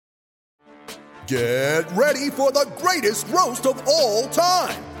Get ready for the greatest roast of all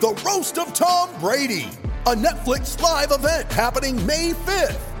time, the Roast of Tom Brady, a Netflix live event happening May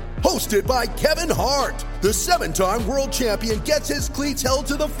 5th. Hosted by Kevin Hart, the 7-time world champion gets his cleats held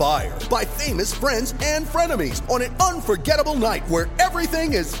to the fire by famous friends and frenemies on an unforgettable night where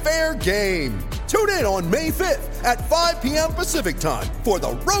everything is fair game. Tune in on May 5th at 5 p.m. Pacific time for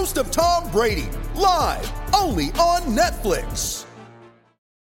the Roast of Tom Brady, live only on Netflix.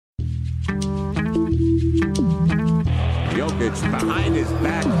 Jokic behind his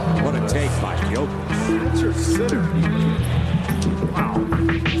back. What a take by Jokic. That's your sitter. Wow.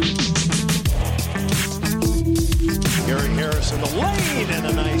 Gary Harris in the lane and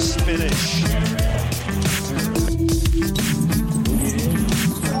a nice finish.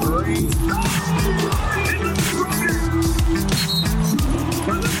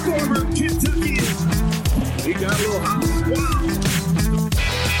 For the former Kentuckian. He got a little hot. Wow.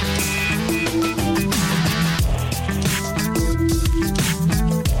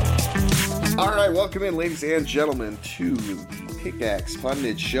 All right, welcome in, ladies and gentlemen, to the Pickaxe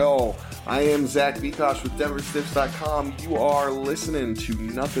Pundit Show. I am Zach Bekosh with DenverStiffs.com. You are listening to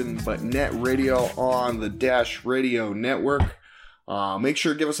Nothing But Net Radio on the Dash Radio Network. Make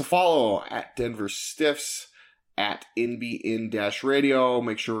sure to give us a follow at Denver Stiffs, at NBN-Radio.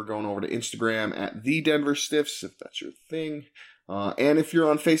 Make sure we're going over to Instagram at The Denver Stiffs, if that's your thing. And if you're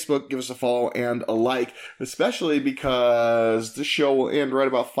on Facebook, give us a follow and a like, especially because this show will end right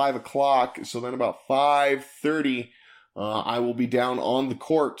about 5 o'clock. So then about 5:30, I will be down on the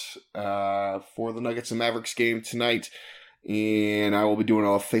court for the Nuggets and Mavericks game tonight. And I will be doing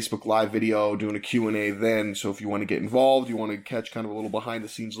a Facebook Live video, doing a Q&A then. So if you want to get involved, you want to catch kind of a little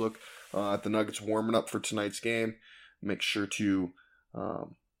behind-the-scenes look at the Nuggets warming up for tonight's game, make sure to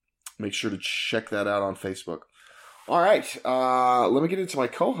check that out on Facebook. All right, let me get into my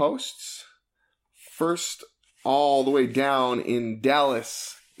co-hosts. First, all the way down in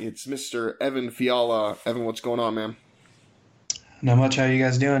Dallas, it's Mr. Evan Fiala. Evan, what's going on, man? Not much. How you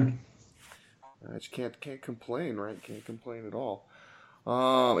guys doing? I just can't complain, right? Can't complain at all.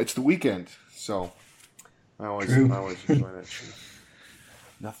 It's the weekend, so I always enjoy that.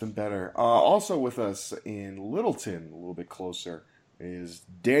 Nothing better. Also with us in Littleton, a little bit closer, is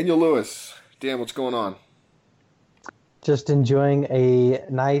Daniel Lewis. Dan, what's going on? Just enjoying a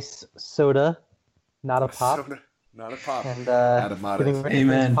nice soda, not a pop. Soda, not a pop. And getting ready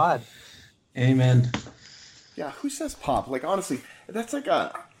Amen. for this pod. Amen. Yeah, who says pop? Like, honestly, that's like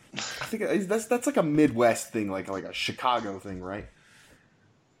I think that's like a Midwest thing, like a Chicago thing, right?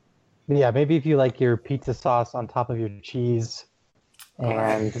 Yeah, maybe if you like your pizza sauce on top of your cheese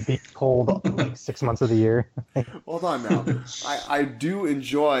and be cold like 6 months of the year. Hold on now. I do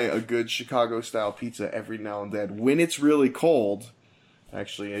enjoy a good Chicago-style pizza every now and then. When it's really cold,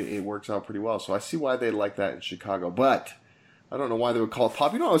 actually, it works out pretty well. So I see why they like that in Chicago. But I don't know why they would call it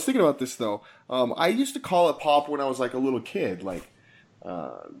pop. You know, I was thinking about this, though. I used to call it pop when I was like a little kid. Like,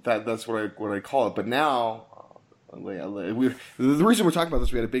 that's what I call it. But now, the reason we're talking about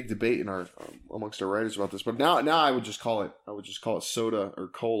this, we had a big debate in amongst our writers about this. But now I would just call it soda or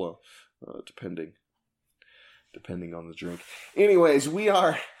cola, depending on the drink. Anyways, we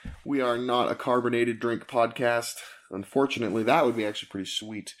are not a carbonated drink podcast. Unfortunately, that would be actually pretty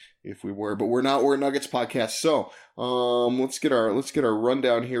sweet if we were, but we're not. We're a Nuggets podcast. So let's get our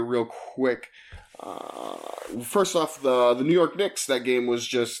rundown here real quick. First off, the New York Knicks, that game was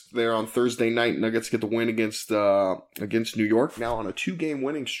just there on Thursday night. Nuggets get the win against New York, now on a 2-game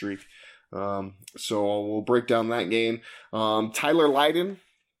winning streak. So we'll break down that game. Tyler Lydon,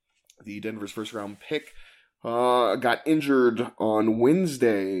 the Denver's first round pick, got injured on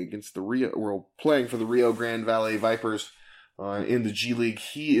Wednesday against playing for the Rio Grande Valley Vipers in the G League.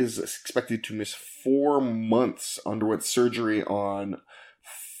 He is expected to miss 4 months, underwent surgery on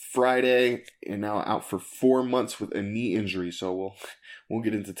Friday, and now out for 4 months with a knee injury. So we'll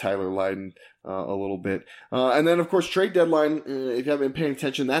get into Tyler Lydon a little bit. And then, of course, trade deadline, if you haven't been paying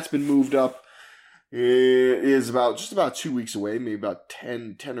attention, that's been moved up. It is just about 2 weeks away, maybe about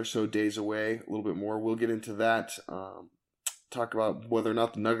 10 or so days away, a little bit more. We'll get into that, talk about whether or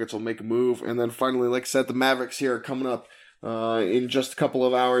not the Nuggets will make a move. And then finally, like I said, the Mavericks here are coming up in just a couple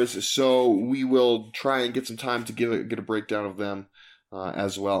of hours. So we will try and get some time to get a breakdown of them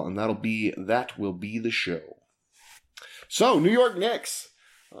as well. And that will be the show. So, New York Knicks.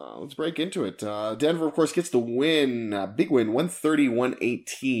 Let's break into it. Denver, of course, gets the win. Big win,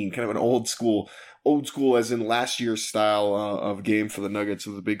 130-118. Kind of an old school as in last year's style of game for the Nuggets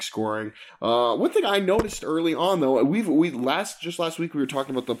with the big scoring. One thing I noticed early on, though, last week we were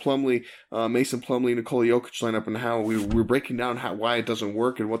talking about the Mason Plumlee, Nikola Jokic lineup and how we were breaking down why it doesn't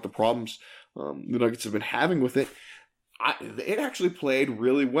work and what the problems the Nuggets have been having with it, it actually played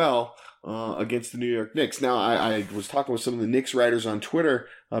really well against the New York Knicks. Now, I was talking with some of the Knicks writers on Twitter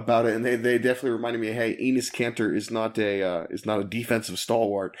about it, and they definitely reminded me, hey, Enes Kanter is not a defensive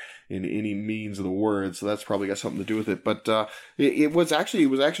stalwart in any means of the word, so that's probably got something to do with it. But it was actually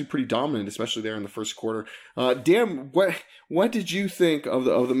pretty dominant, especially there in the first quarter. Dan, what did you think of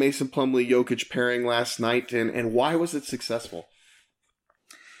the Mason Plumlee Jokic pairing last night, and why was it successful?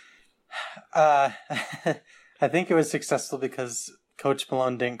 I think it was successful because Coach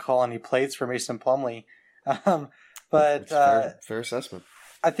Malone didn't call any plays for Mason Plumlee. But fair assessment.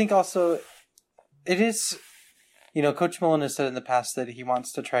 I think also it is, Coach Malone has said in the past that he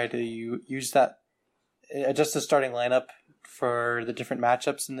wants to try to use that, adjust the starting lineup for the different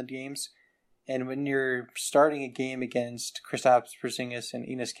matchups in the games. And when you're starting a game against Kristaps Porzingis and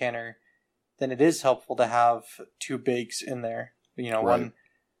Enes Kanter, then it is helpful to have two bigs in there. Right.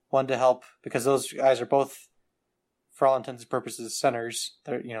 One to help, because those guys are both, for all intents and purposes, centers.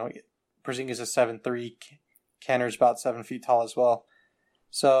 They're, Porzingis is 7'3", Kanter's about 7 feet tall as well.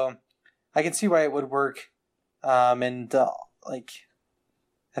 So I can see why it would work. I think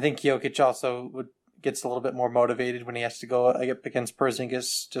Jokic also gets a little bit more motivated when he has to go up against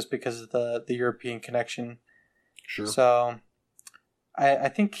Porzingis, just because of the European connection. Sure. So I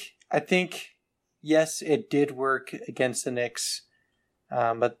think yes, it did work against the Knicks,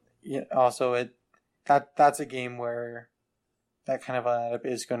 but also that's a game where that kind of lineup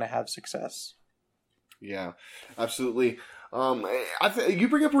is going to have success. Yeah, absolutely. You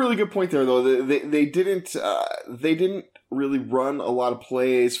bring up a really good point there, though. They didn't really run a lot of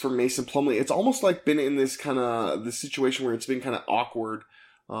plays for Mason Plumlee. It's almost like been in this situation where it's been kind of awkward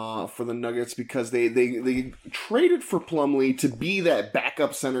for the Nuggets, because they traded for Plumlee to be that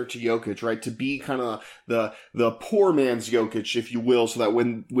backup center to Jokic, right? To be kind of the poor man's Jokic, if you will, so that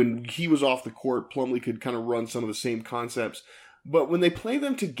when he was off the court, Plumlee could kind of run some of the same concepts. But when they play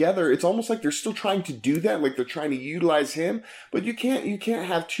them together, it's almost like they're still trying to do that, like they're trying to utilize him. But you can't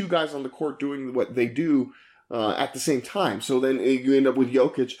have two guys on the court doing what they do at the same time. So then you end up with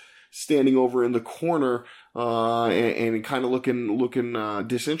Jokic standing over in the corner and kind of looking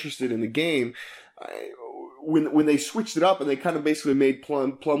disinterested in the game. When they switched it up and they kind of basically made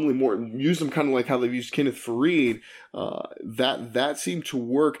Plumlee more, used him kind of like how they've used Kenneth Faried, that seemed to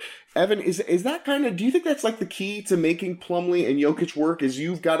work. Evan, is that kind of, do you think that's like the key to making Plumlee and Jokic work, is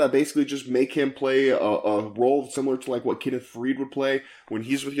you've got to basically just make him play a role similar to like what Kenneth Faried would play when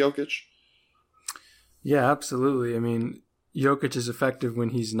he's with Jokic? Yeah, absolutely. I mean, Jokic is effective when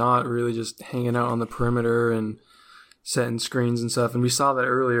he's not really just hanging out on the perimeter and setting screens and stuff. And we saw that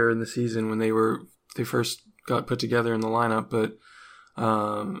earlier in the season when they first got put together in the lineup. But,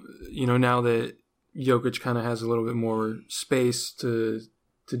 now that Jokic kind of has a little bit more space to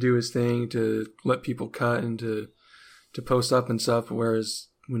do his thing, to let people cut and to post up and stuff, whereas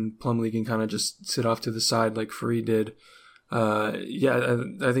when Plumlee can kind of just sit off to the side like Faried did, I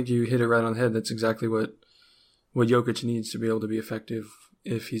think you hit it right on the head. That's exactly what Jokic needs to be able to be effective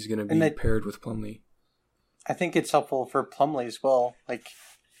if he's going to be paired with Plumlee. I think it's helpful for Plumlee as well. Like,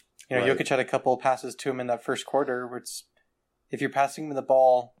 right. Jokic had a couple of passes to him in that first quarter where if you're passing him the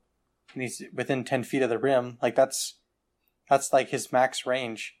ball and he's within 10 feet of the rim, like that's like his max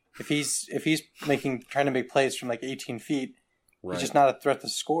range. If he's trying to make plays from like 18 feet, right, he's just not a threat to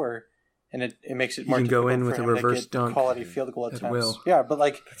score, and it makes it more difficult go in with for a him reverse to get dunk quality field goal attempts. Will. Yeah, but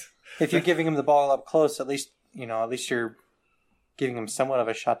like if you're giving him the ball up close, at least you're giving him somewhat of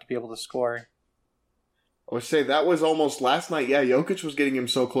a shot to be able to score. I would say that was almost last night. Yeah, Jokic was getting him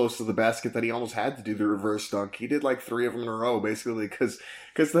so close to the basket that he almost had to do the reverse dunk. He did like 3 of them in a row, basically, because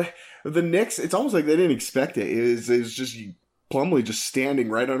the Knicks, it's almost like they didn't expect it. It was just Plumlee just standing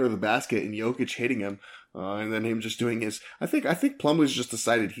right under the basket and Jokic hitting him, and then him just doing his. I think Plumlee's just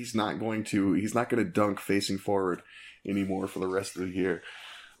decided he's not going to dunk facing forward anymore for the rest of the year.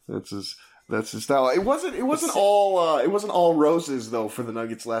 That's his style. It wasn't all roses though for the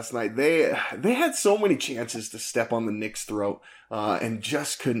Nuggets last night. They had so many chances to step on the Knicks' throat and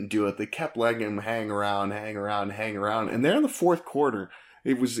just couldn't do it. They kept letting him hang around, and there in the fourth quarter,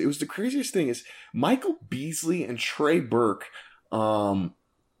 it was the craziest thing is Michael Beasley and Trey Burke are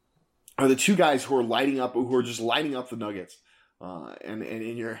the two guys who are just lighting up the Nuggets. And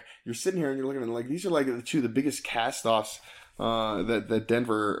you're sitting here and you're looking at like these are like the biggest cast-offs that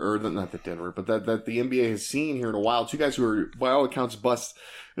Denver, or not that Denver, but that the NBA has seen here in a while. Two guys who are by all accounts busts,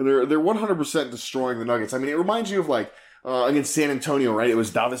 and they're 100% destroying the Nuggets. I mean, it reminds you of like against San Antonio, right? It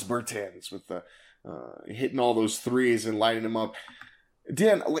was Davis Bertans with the hitting all those threes and lighting them up.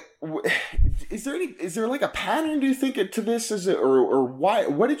 Dan, is there like a pattern, do you think, to this? Or why?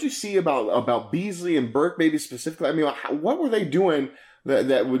 What did you see about Beasley and Burke maybe specifically? I mean, what were they doing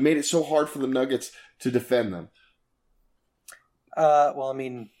that would made it so hard for the Nuggets to defend them? Well, I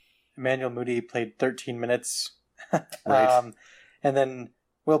mean, Emmanuel Moody played 13 minutes. Right. And then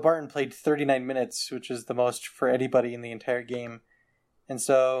Will Barton played 39 minutes, which is the most for anybody in the entire game. And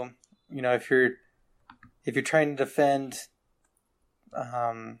so, if you're trying to defend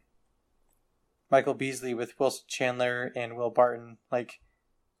Michael Beasley with Wilson Chandler and Will Barton, like,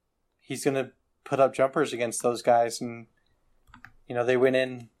 he's going to put up jumpers against those guys. And, they went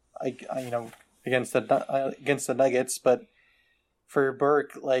in, against the Nuggets, but for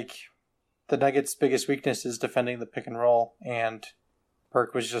Burke, like, the Nuggets' biggest weakness is defending the pick and roll, and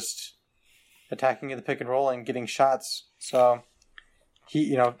Burke was just attacking the pick and roll and getting shots. So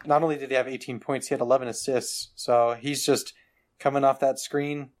he, not only did he have 18 points, he had 11 assists. So he's just coming off that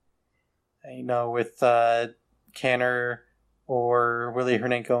screen, with Kanter or Willie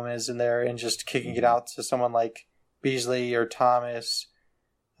Hernangomez in there and just kicking it out to someone like Beasley or Thomas.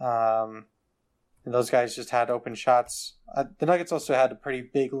 And those guys just had open shots. The Nuggets also had a pretty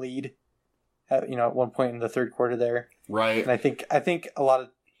big lead at one point in the third quarter there. Right. And I think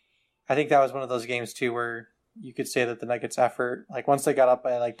that was one of those games too where you could say that the Nuggets' effort, like, once they got up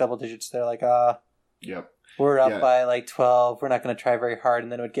by like double digits, they're like, yep, we're up by like 12. We're not going to try very hard.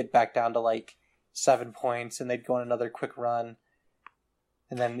 And then it would get back down to like 7 points, and they'd go on another quick run.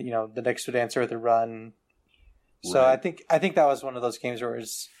 And then, the Knicks would answer with a run. So right. I think that was one of those games where it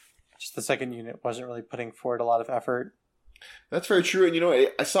was just the second unit wasn't really putting forward a lot of effort. That's very true. And,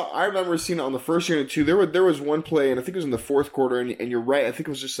 I remember seeing it on the first unit too. There was one play, and I think it was in the fourth quarter, and you're right. I think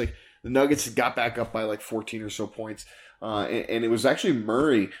it was just like the Nuggets got back up by like 14 or so points. And it was actually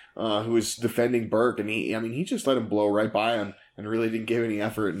Murray who was defending Burke, and he just let him blow right by him and really didn't give any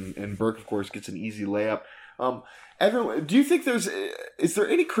effort. And Burke, of course, gets an easy layup. Evan, do you think is there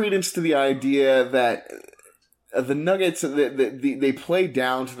any credence to the idea that the Nuggets they play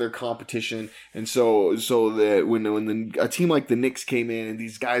down to their competition, and so that when a team like the Knicks came in and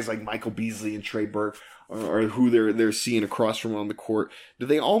these guys like Michael Beasley and Trey Burke or who they're seeing across from on the court, do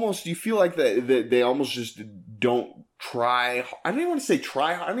you feel like that they almost just don't try? I don't even want to say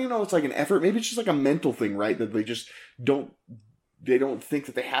try. I don't even know. It's like an effort. Maybe it's just like a mental thing, right? That they just don't think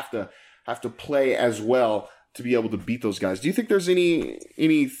that they have to play as well to be able to beat those guys. Do you think there's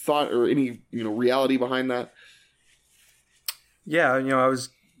any thought or any reality behind that? Yeah, I was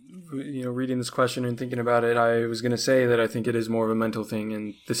reading this question and thinking about it. I was going to say that I think it is more of a mental thing,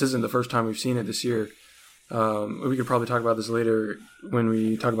 and this isn't the first time we've seen it this year. We could probably talk about this later when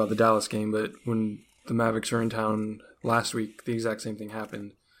we talk about the Dallas game, but when the Mavericks were in town last week, the exact same thing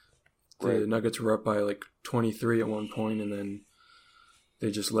happened. The Nuggets were up by like 23 at one point, and then they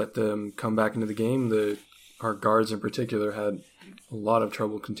just let them come back into the game. Our guards in particular had a lot of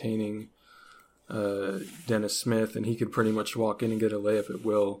trouble containing Dennis Smith, and he could pretty much walk in and get a layup at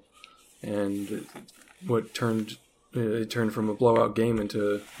will. And it turned from a blowout game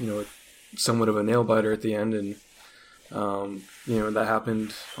into somewhat of a nail biter at the end, and that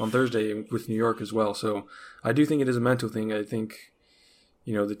happened on Thursday with New York as well. So I do think it is a mental thing. I think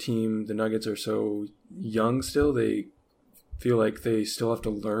the Nuggets are so young still. They feel like they still have to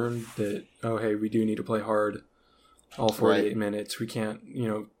learn that, oh, hey, we do need to play hard all 48 minutes. We can't,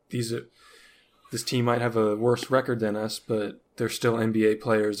 this team might have a worse record than us, but they're still NBA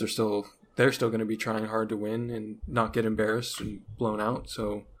players. They're still going to be trying hard to win and not get embarrassed and blown out.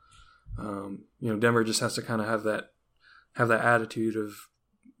 So, Denver just has to kind of have that attitude of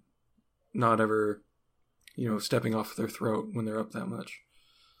not ever, stepping off their throat when they're up that much.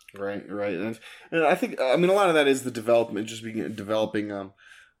 Right. And I think, a lot of that is the development, just developing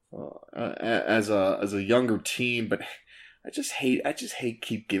as a younger team, but I just hate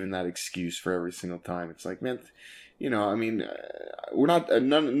keep giving that excuse for every single time. It's like, man, we're not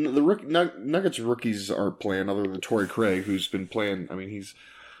the Nuggets rookies aren't playing other than Torrey Craig, who's been playing. He's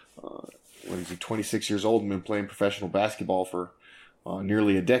 26 years old and been playing professional basketball for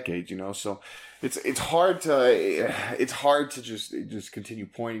nearly a decade. So it's hard to just continue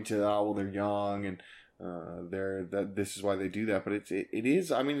pointing to they're young and this is why they do that, but it is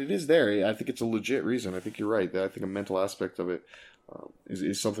there. I think it's a legit reason. I think you're right. I think a mental aspect of it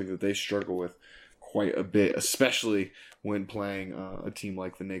is something that they struggle with quite a bit, especially when playing a team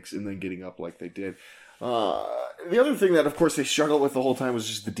like the Knicks and then getting up like they did. The other thing that, of course, they struggled with the whole time was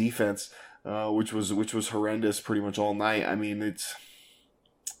just the defense, which was horrendous pretty much all night.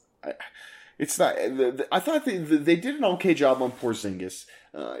 It's not. I thought they did an okay job on Porzingis.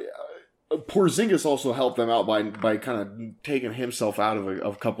 Porzingis also helped them out by kind of taking himself out of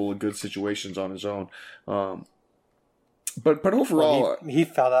a couple of good situations on his own. But overall, he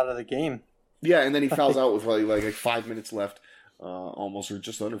fouled out of the game. Yeah, and then he fouls out with like 5 minutes left, almost, or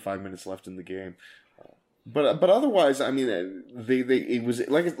just under 5 minutes left in the game. But otherwise, I mean, it was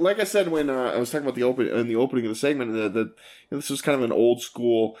like I said when I was talking about the opening of the segment that this was kind of an old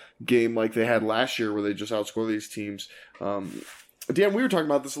school game like they had last year where they just outscore these teams. Dan, we were talking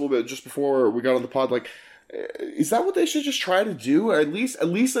about this a little bit just before we got on the pod. Like, is that what they should just try to do? At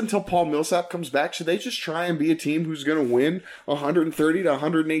least until Paul Millsap comes back, should they just try and be a team who's going to win 130 to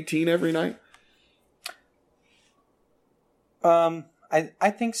 118 every night? I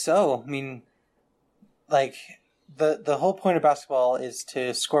think so. I mean, like the whole point of basketball is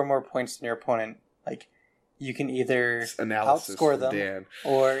to score more points than your opponent. Like, you can either outscore them Dan.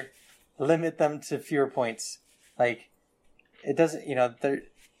 Or limit them to fewer points. Like, it doesn't,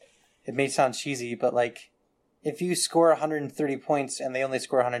 it may sound cheesy, but like, if you score 130 points and they only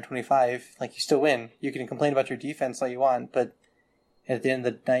score 125, like, you still win. You can complain about your defense all you want, but at the end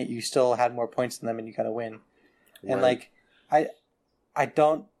of the night, you still had more points than them and you gotta win. Right. And like, I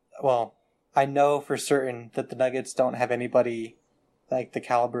know for certain that the Nuggets don't have anybody like the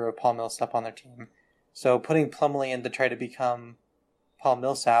caliber of Paul Millsap on their team. So putting Plumlee in to try to become Paul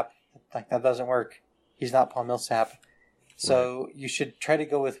Millsap, like, that doesn't work. He's not Paul Millsap. So you should try to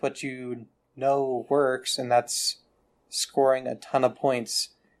go with what you know works, and that's scoring a ton of points,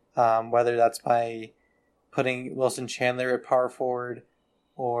 whether that's by putting Wilson Chandler at power forward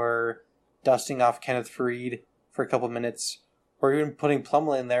or dusting off Kenneth Faried for a couple minutes, or even putting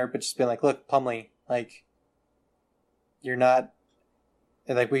Plumlee in there, but just being like, look, Plumlee, like, you're not,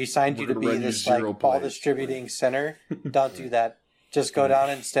 like, we signed you to be this like ball distributing center. Don't do that. Just go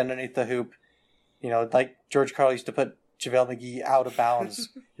down and stand underneath the hoop. Like George Karl used to put JaVale McGee out of bounds.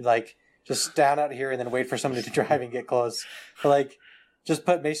 Like, just stand out here and then wait for somebody to drive and get close. But like, just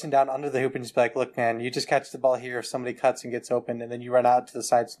put Mason down under the hoop and just be like, look, man, you just catch the ball here if somebody cuts and gets open, and then you run out to the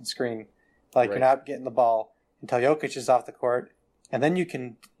sides and screen. Like, You're not getting the ball until Jokic is off the court, and then you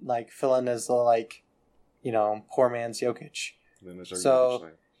can like fill in as the like, poor man's Jokic. So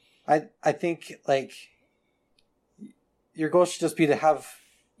I think like your goal should just be to have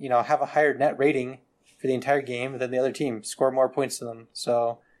a higher net rating for the entire game than the other team, score more points than them.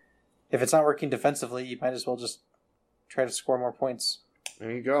 So if it's not working defensively, you might as well just try to score more points.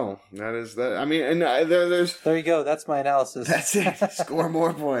 There you go. That is that. I mean, and there's. There you go. That's my analysis. That's it. Score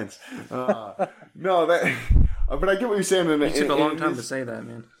more points. No, that. But I get what you're saying. It took a long time to say that,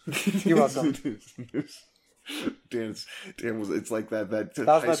 man. You're welcome. Dan was. It's like that. That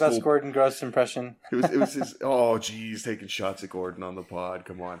was my best Gordon Gross impression. It was his. Oh, geez, taking shots at Gordon on the pod.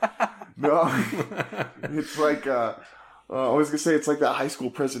 Come on. No, it's like. I was gonna say it's like that high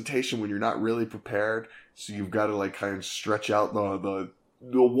school presentation when you're not really prepared, so you've got to like kind of stretch out the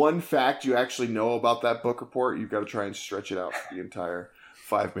one fact you actually know about that book report. You've got to try and stretch it out for the entire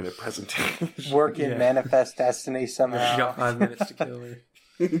 5-minute presentation. Work in Manifest Destiny somehow. You got 5 minutes to kill her.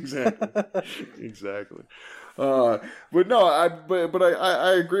 Exactly. But no,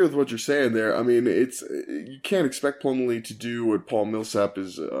 I agree with what you're saying there. I mean, you can't expect Plumlee to do what Paul Millsap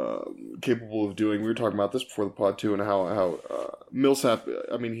is capable of doing. We were talking about this before the pod too, and how Millsap.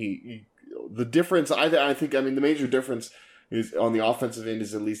 I mean, the difference. I think. I mean, the major difference is on the offensive end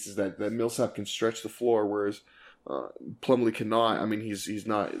is that Millsap can stretch the floor, whereas Plumlee cannot. I mean, he's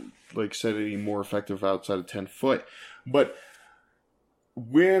not, like I said, any more effective outside of 10 foot, but.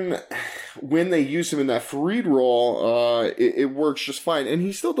 When they use him in that Faried role, it works just fine, and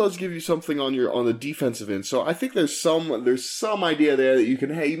he still does give you something on the defensive end. So I think there's some idea there that you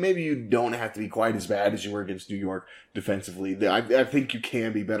can, hey, maybe you don't have to be quite as bad as you were against New York defensively. I think you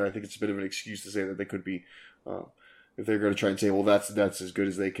can be better. I think it's a bit of an excuse to say that they could be, if they're going to try and say, well, that's as good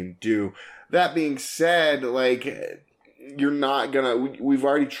as they can do. That being said, like. You're not gonna. We've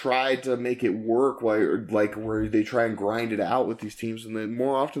already tried to make it work, where they try and grind it out with these teams, and then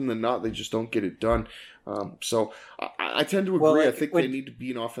more often than not, they just don't get it done. So I tend to agree. Well, I think they need to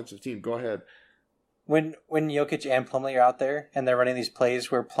be an offensive team. Go ahead. When Jokic and Plumlee are out there and they're running these plays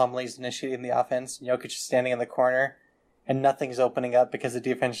where Plumlee's initiating the offense, and Jokic is standing in the corner, and nothing's opening up because the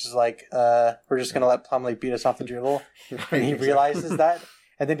defense is like, we're just gonna let Plumlee beat us off the dribble, and he realizes that,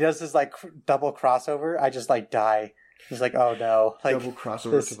 and then he does this like double crossover. I just like die. He's like, oh no! Like, double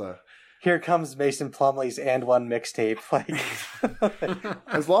crossover to the. Here comes Mason Plumlee's and one mixtape. Like,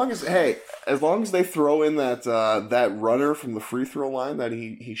 as long as they throw in that runner from the free throw line that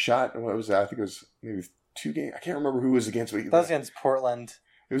he shot. What was that? I think it was maybe 2 games. I can't remember who it was against. That was against Portland.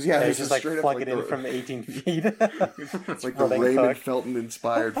 It was He's just like straight up, plug it in from 18 feet. It's like the Raymond Felton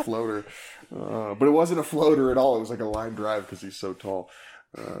inspired floater, but it wasn't a floater at all. It was like a line drive because he's so tall.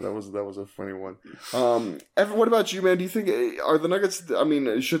 That was a funny one. Evan, what about you, man? Do you think are the Nuggets? I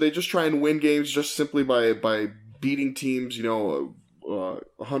mean, should they just try and win games just simply by beating teams?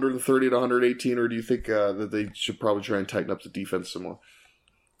 130 to 118, or do you think that they should probably try and tighten up the defense some more?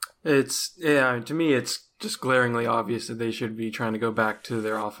 To me, it's just glaringly obvious that they should be trying to go back to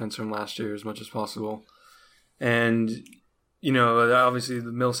their offense from last year as much as possible. And, obviously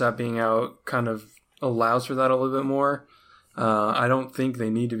the Millsap being out kind of allows for that a little bit more. I don't think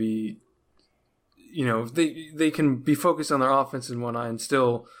they need to be, they can be focused on their offense and whatnot and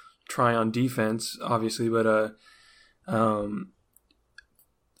still try on defense, obviously, but I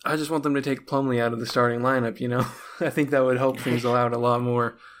just want them to take Plumlee out of the starting lineup, I think that would help things out a lot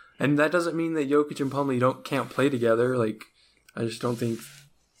more. And that doesn't mean that Jokic and Plumlee can't play together. Like, I just don't think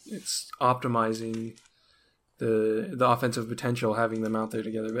it's optimizing the offensive potential having them out there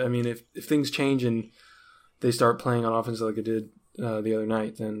together. But I mean, if things change and they start playing on offense like it did the other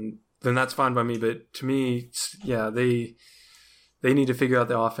night, then that's fine by me. But to me, they need to figure out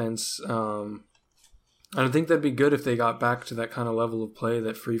the offense. I think that'd be good if they got back to that kind of level of play,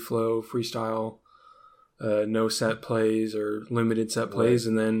 that free flow, freestyle. No set plays or limited set plays,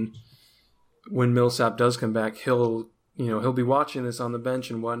 and then when Millsap does come back, he'll be watching this on the bench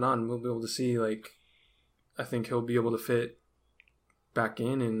and whatnot, and we'll be able to see, like, I think he'll be able to fit back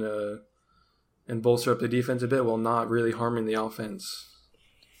in and bolster up the defense a bit while not really harming the offense.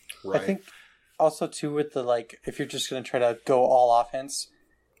 Right. I think also too with the, like, if you're just going to try to go all offense,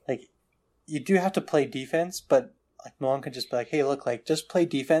 like, you do have to play defense, but like no one can just be like, hey, look, like, just play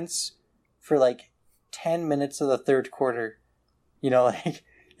defense for like 10 minutes of the third quarter. Like,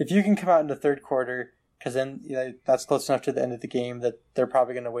 if you can come out in the third quarter, because then that's close enough to the end of the game that they're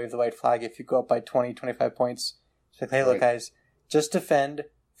probably going to wave the white flag if you go up by 20, 25 points. It's like, hey, look, guys, just defend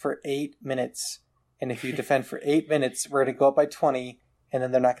for 8 minutes. And if you defend for 8 minutes, we're going to go up by 20, and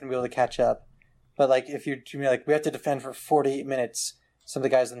then they're not going to be able to catch up. But, like, if you're like, we have to defend for 48 minutes, some of the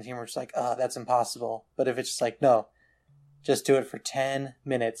guys on the team are just like, that's impossible. But if it's just like, no, just do it for 10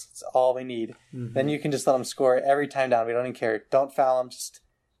 minutes. It's all we need. Mm-hmm. Then you can just let them score every time down. We don't even care. Don't foul them. Just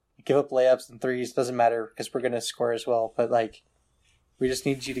give up layups and threes. Doesn't matter because we're going to score as well. But, like, we just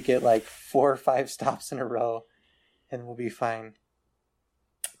need you to get, like, 4 or 5 stops in a row, and we'll be fine.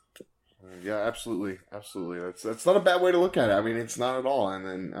 Yeah, absolutely. Absolutely. That's not a bad way to look at it. I mean, it's not at all. And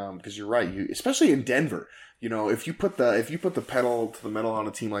then, because you're right, especially in Denver, if you put the pedal to the metal on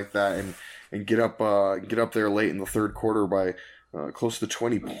a team like that and get up there late in the third quarter by close to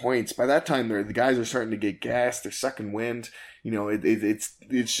 20 points. By that time, the guys are starting to get gassed. They're sucking wind.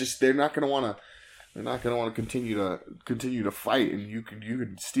 It's just they're not going to want to continue to fight, and you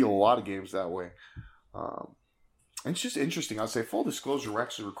could steal a lot of games that way. And it's just interesting. I'll say full disclosure, we're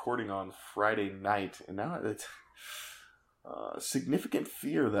actually recording on Friday night, and now it's significant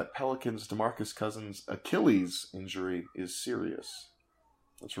fear that Pelicans' DeMarcus Cousins' Achilles injury is serious.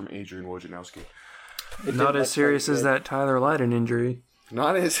 That's from Adrian Wojnarowski. Not as serious as that Tyler Lydon injury.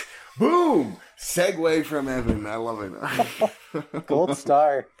 Not as... Boom! Segue from Evan. I love it. Gold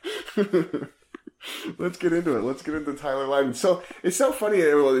star. Let's get into it. Let's get into Tyler Lydon. So, it's so funny.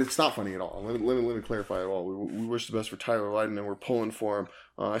 Well, it's not funny at all. Let me clarify it all. We wish the best for Tyler Lydon, and we're pulling for him.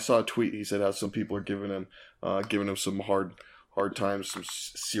 I saw a tweet. He said how some people are giving him some hard times, some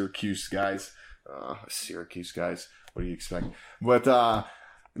Syracuse guys. What do you expect? But,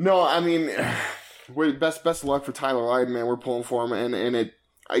 no, I mean, best of luck for Tyler Lydon, man. We're pulling for him, and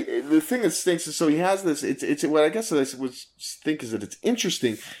the thing that stinks is, so he has this. It's what I guess I would think is that it's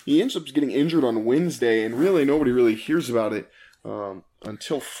interesting. He ends up getting injured on Wednesday, and really nobody really hears about it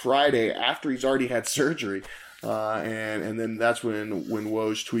until Friday after he's already had surgery, and then that's when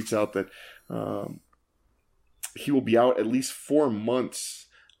Woj tweets out that he will be out at least 4 months.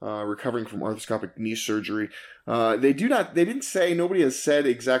 Recovering from arthroscopic knee surgery. They didn't say, nobody has said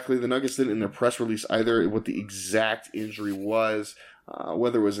exactly, the Nuggets didn't in their press release either, what the exact injury was,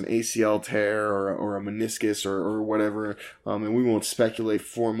 whether it was an ACL tear or a meniscus or whatever, and we won't speculate.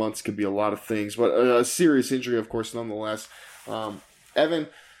 4 months could be a lot of things, but a serious injury, of course, nonetheless. Evan,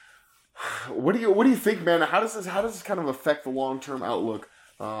 what do you think, man? How does this kind of affect the long-term outlook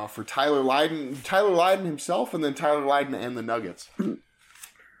for Tyler Lydon himself, and then Tyler Lydon and the Nuggets?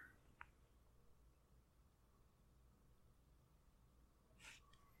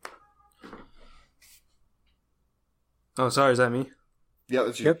 Oh, sorry, is that me? Yeah,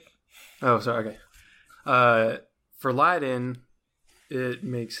 that's you. Yep. Oh, sorry, okay. For Lydon, it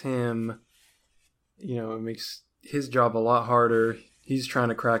makes him, it makes his job a lot harder. he's trying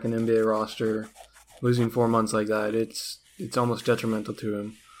to crack an NBA roster. Losing 4 months like that, it's almost detrimental to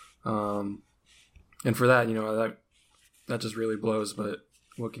him. And for that, that just really blows. But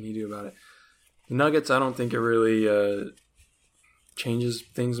what can he do about it? The Nuggets, I don't think it really changes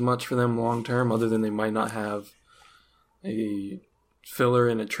things much for them long term, other than they might not have a filler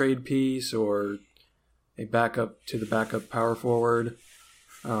in a trade piece or a backup to the backup power forward.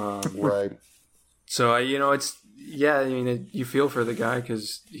 Right. So you feel for the guy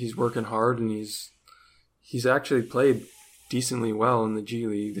because he's working hard and he's actually played decently well in the G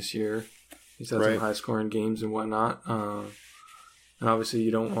League this year. He's had some high scoring games and whatnot. And obviously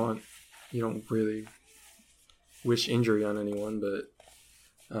you don't really wish injury on anyone, but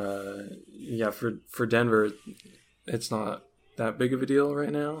for Denver, it's not that big of a deal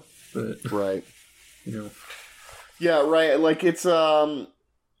right now. But right, yeah, right. Like it's Dan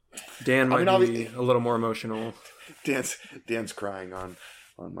might be a little more emotional. Dan's crying on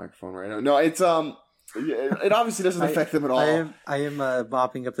microphone right now. No, it's it obviously doesn't affect them at all. I am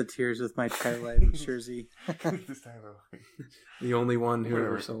mopping up the tears with my Twilight jersey. The only one who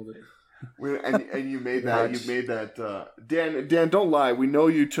ever sold it. And you made that. Dan, don't lie. We know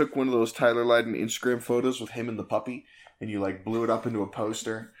you took one of those Tyler Lydon Instagram photos with him and the puppy, and you blew it up into a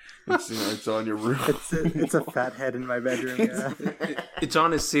poster. It's on your roof. It's a fat head in my bedroom. Yeah. It's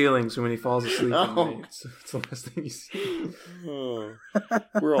on his ceiling, so when he falls asleep at night, it's the last thing you see. Oh,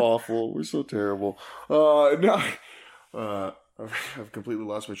 we're awful. We're so terrible. No. I've completely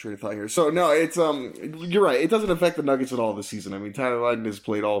lost my train of thought here. So no, it's you're right. It doesn't affect the Nuggets at all this season. I mean, Tyler Lydon has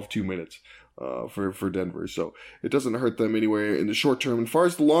played all of 2 minutes for Denver, so it doesn't hurt them anywhere in the short term. And as far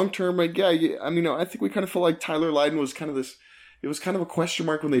as the long term, I think we kind of feel like Tyler Lydon was kind of this. It was kind of a question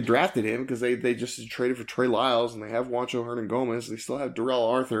mark when they drafted him because they just traded for Trey Lyles and they have Juancho Hernan-Gomez. They still have Darrell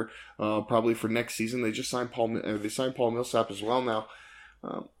Arthur probably for next season. They just signed Paul Millsap as well now.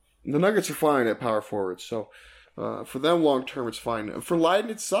 The Nuggets are fine at power forward, so. For them, long term, it's fine. For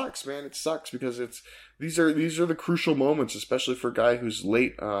Lydon, it sucks, man. It sucks because these are the crucial moments, especially for a guy who's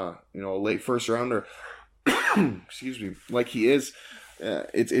late, a late first rounder. Excuse me, like he is.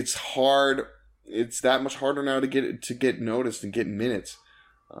 It's hard. It's that much harder now to get noticed and get minutes.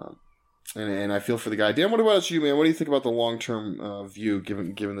 And I feel for the guy. Dan, what about you, man? What do you think about the long term view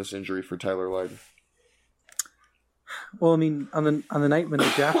given this injury for Tyler Lydon? Well, I mean, on the night when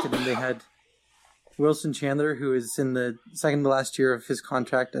they drafted him, they had Wilson Chandler, who is in the second to last year of his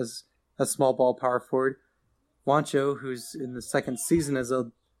contract as a small ball power forward. Juancho, who's in the second season as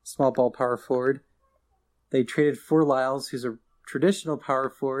a small ball power forward. They traded for Lyles, who's a traditional power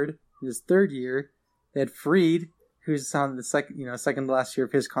forward in his third year. They had Freed, who's on the second to last year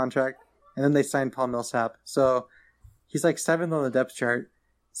of his contract. And then they signed Paul Millsap. So he's seventh on the depth chart.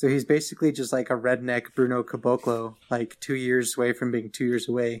 So he's basically just like a redneck Bruno Caboclo, 2 years away from being 2 years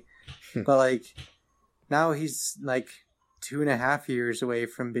away. But now he's 2.5 years away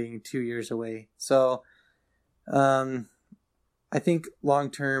from being 2 years away. So, I think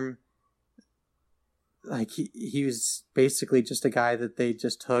long term, he was basically just a guy that they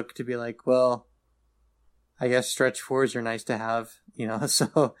just took to be well, I guess stretch fours are nice to have,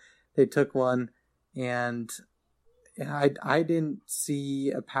 so they took one, and I didn't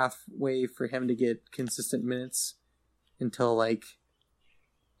see a pathway for him to get consistent minutes until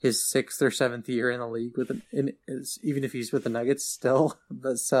his 6th or 7th year in the league even if he's with the Nuggets still.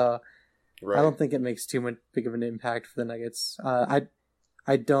 But right. I don't think it makes too much big of an impact for the Nuggets. I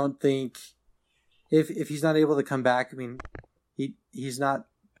don't think if he's not able to come back. I mean, he's not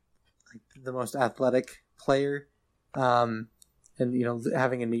the most athletic player, and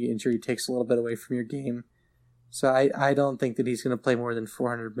having a knee injury takes a little bit away from your game. So I don't think that he's going to play more than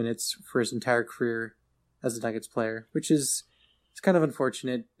 400 minutes for his entire career as a Nuggets player, which is. It's kind of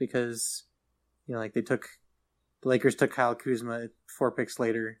unfortunate because, the Lakers took Kyle Kuzma 4 picks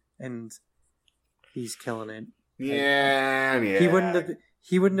later, and he's killing it. Yeah.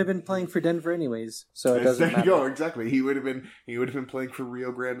 He wouldn't have been playing for Denver anyways, so it doesn't matter. There you go, exactly. He would have been playing for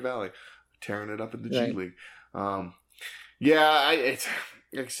Rio Grande Valley, tearing it up in the G League. It's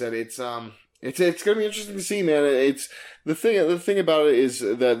like I said, it's going to be interesting to see, man. It's the thing about it is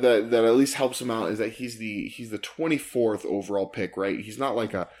that at least helps him out is that he's the 24th overall pick, right? He's not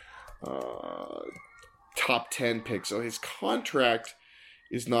like a top 10 pick, so his contract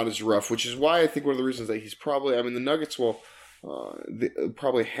is not as rough, which is why I think one of the reasons that he's probably. I mean, the Nuggets will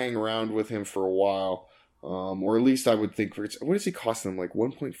probably hang around with him for a while, or at least I would think. What does he cost them?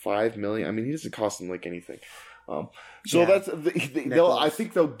 $1.5 million? I mean, he doesn't cost them anything. That's I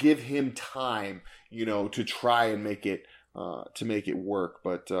think they'll give him time, to try and make it work.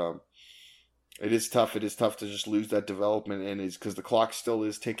 But It is tough. It is tough to just lose that development, and it's because the clock still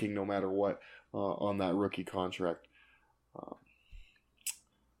is ticking no matter what on that rookie contract.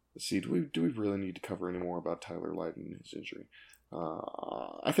 Let's see. Do we really need to cover any more about Tyler Lydon and his injury?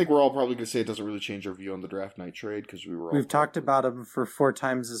 I think we're all probably going to say it doesn't really change our view on the draft night trade because we've talked about him for 4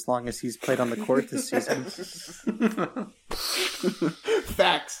 times as long as he's played on the court this season.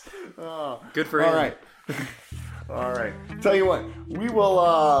 Facts. Good for him. All right. Tell you what, we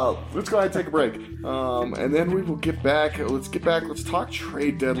will. Let's go ahead and take a break, and then we will get back. Let's get back. Let's talk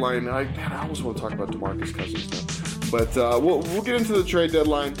trade deadline. I almost want to talk about DeMarcus Cousins now. But we'll get into the trade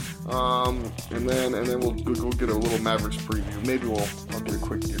deadline, and then we'll get a little Mavericks preview. Maybe I'll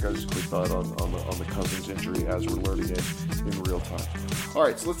get your guys' quick thought on the Cousins injury as we're learning it in real time. All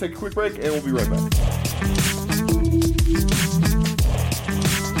right, so let's take a quick break, and we'll be right back.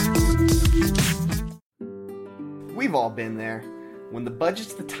 We've all been there. When the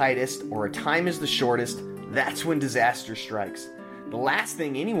budget's the tightest or a time is the shortest, that's when disaster strikes. The last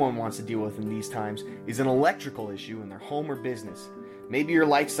thing anyone wants to deal with in these times is an electrical issue in their home or business. Maybe your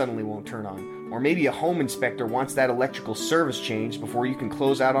light suddenly won't turn on, or maybe a home inspector wants that electrical service changed before you can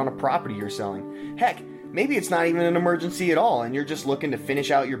close out on a property you're selling. Heck, maybe it's not even an emergency at all and you're just looking to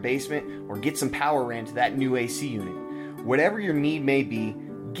finish out your basement or get some power ran to that new AC unit. Whatever your need may be,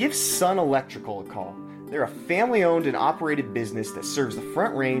 give Sun Electrical a call. They're a family-owned and operated business that serves the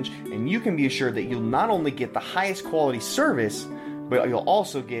Front Range, and you can be assured that you'll not only get the highest quality service, but you'll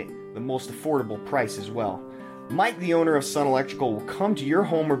also get the most affordable price as well. Mike, the owner of Sun Electrical, will come to your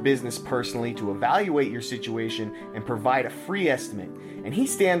home or business personally to evaluate your situation and provide a free estimate. And he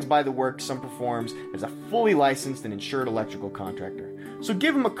stands by the work Sun performs as a fully licensed and insured electrical contractor. So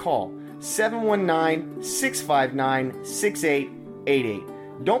give him a call, 719-659-6888.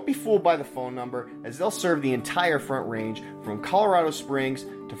 Don't be fooled by the phone number, as they'll serve the entire Front Range from Colorado Springs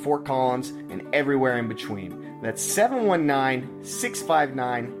to Fort Collins and everywhere in between. That's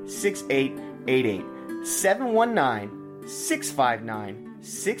 719-659-6888.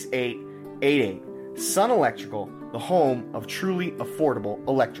 719-659-6888. Sun Electrical, the home of truly affordable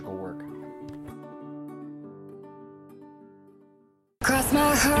electrical work. Cross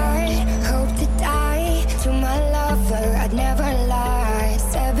my heart, hope to die. To my lover, I'd never lie.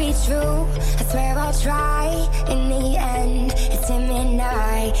 To be true, I swear I'll try. In the end, it's him and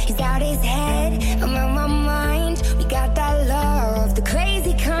I. He's out his head, I'm on my mind. We got that love, the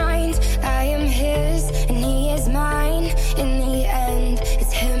crazy kind. I am his, and he is mine. In the end,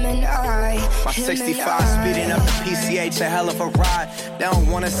 it's him and I. My 65 speeding up the PCH, a hell of a ride. They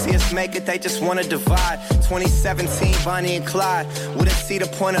don't want to see us make it, they just want to divide. 2017, Bonnie and Clyde. Wouldn't see the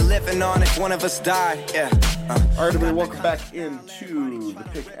point of living on if one of us died. Yeah. All right, everybody, welcome back into the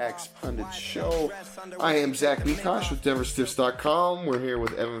Pickaxe Pundit Show. I am Zach Mikosh with DenverStiffs.com. We're here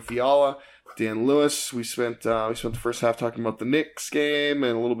with Evan Fiala, Dan Lewis. We spent the first half talking about the Knicks game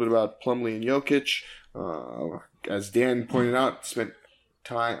and a little bit about Plumlee and Jokic. As Dan pointed out, spent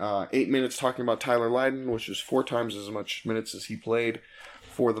 8 minutes talking about Tyler Lydon, which is 4 times as much minutes as he played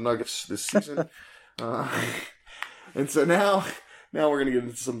for the Nuggets this season. And so now we're going to get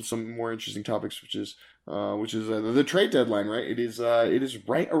into some more interesting topics, which is the trade deadline. Right, it is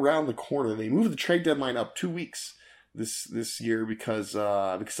right around the corner. They moved the trade deadline up 2 weeks this year because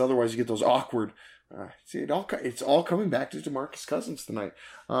otherwise you get those awkward. It's all coming back to DeMarcus Cousins tonight.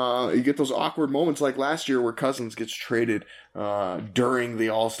 You get those awkward moments like last year where Cousins gets traded during the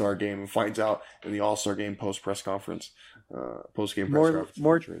All-Star game and finds out in the All-Star game post-game press conference.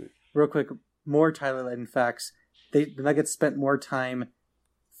 Real quick, more Tyler Lydon facts. The Nuggets spent more time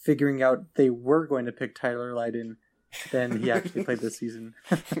figuring out they were going to pick Tyler Lydon than he actually played this season.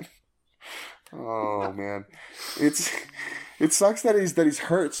 Oh man, it sucks that he's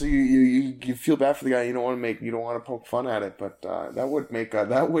hurt. So you feel bad for the guy. You don't want to poke fun at it, but that would make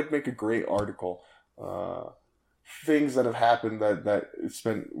a great article. Things that have happened that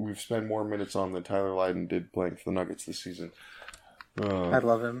we've spent more minutes on than Tyler Lydon did playing for the Nuggets this season. I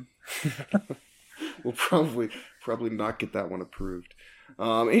love him. We'll probably not get that one approved.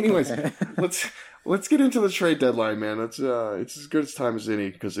 Anyways, let's get into the trade deadline, man. It's as good a time as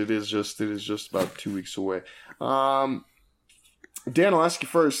any because it is just about 2 weeks away. Dan, I'll ask you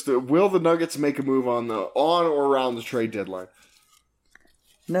first. Will the Nuggets make a move on or around the trade deadline?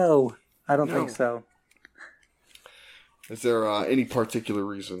 No, I don't think so. Is there any particular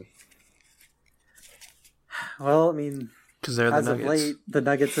reason? Well, I mean, because they're the as Nuggets. of late, the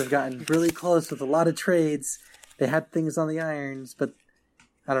Nuggets have gotten really close with a lot of trades. They had things on the irons, but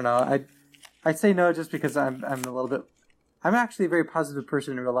I don't know. I'd say no just because I'm a little bit. I'm actually a very positive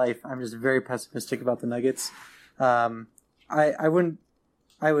person in real life. I'm just very pessimistic about the Nuggets. I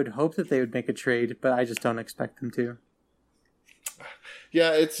I would hope that they would make a trade, but I just don't expect them to.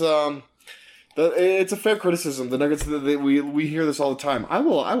 Yeah, it's a fair criticism. The Nuggets, we hear this all the time. I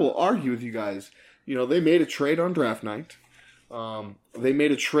will argue with you guys. You know, they made a trade on draft night. They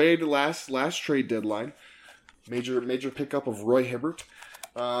made a trade last trade deadline. Major pickup of Roy Hibbert.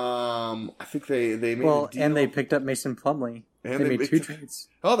 I think they made a deal. And they picked up Mason Plumlee. And they made 2 trades.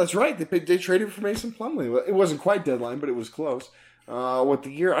 Oh, that's right. They traded for Mason Plumlee. It wasn't quite deadline, but it was close. I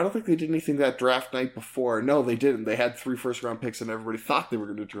don't think they did anything that draft night before. No, they didn't. They had 3 first-round picks, and everybody thought they were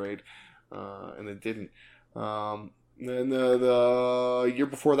going to trade, and they didn't. Then the year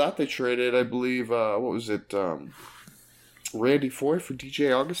before that, they traded, I believe, Randy Foye for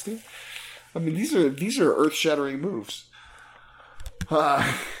DJ Augustine. I mean, these are earth-shattering moves.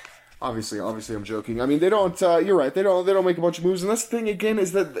 Obviously, I'm joking. I mean, they don't. You're right. They don't make a bunch of moves, and that's the thing again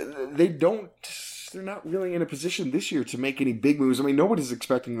is that they're not really in a position this year to make any big moves. I mean, nobody's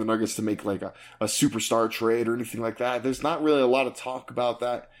expecting the Nuggets to make like a superstar trade or anything like that. There's not really a lot of talk about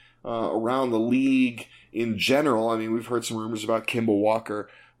that around the league in general. I mean, we've heard some rumors about Kemba Walker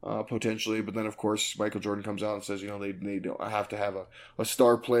potentially, but then of course Michael Jordan comes out and says, they don't have to have a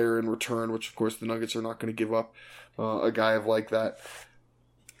star player in return, which of course the Nuggets are not going to give up a guy of like that.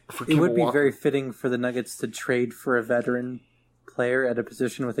 It would be very fitting for the Nuggets to trade for a veteran player at a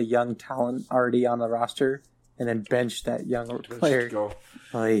position with a young talent already on the roster, and then bench that young player.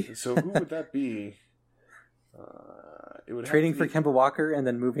 So who would that be? Trading for Kemba Walker and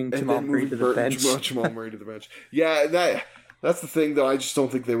then moving Jamal Murray to the bench. Jamal Murray to the bench. Yeah, that's the thing, though. I just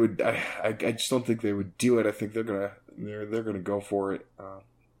don't think they would. I just don't think they would do it. I think they're gonna go for it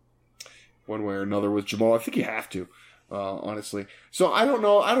one way or another with Jamal. I think you have to, honestly. So I don't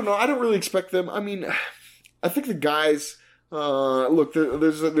know. I don't really expect them. I mean, I think the guys. Look,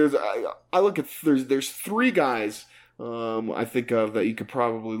 there's 3 guys I think of that you could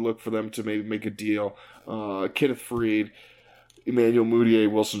probably look for them to maybe make a deal. Kenneth Faried, Emmanuel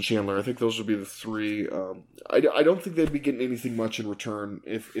Mudiay, Wilson Chandler. I think those would be the 3. I don't think they'd be getting anything much in return,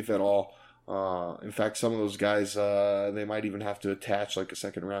 if at all. In fact, some of those guys they might even have to attach like a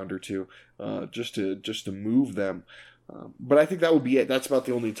second round or 2 just to move them. But I think that would be it. That's about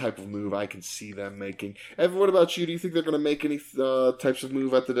the only type of move I can see them making. Evan, what about you? Do you think they're going to make any types of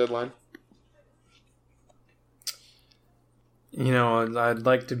move at the deadline? I'd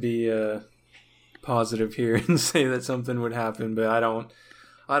like to be positive here and say that something would happen, but I don't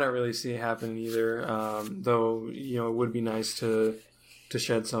really see it happening either. Though, it would be nice to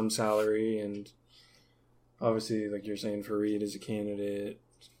shed some salary, and obviously, like you're saying, Faried is a candidate.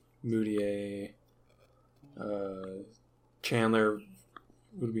 Mudiay, Chandler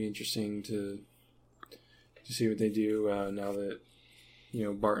would be interesting to see what they do now that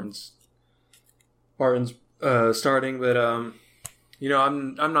Barton's starting, but I'm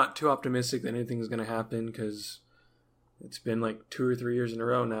not too optimistic that anything's going to happen, because it's been like 2 or 3 years in a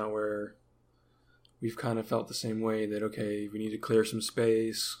row now where we've kind of felt the same way, that okay, we need to clear some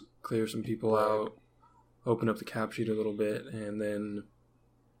space, clear some people out, open up the cap sheet a little bit, and then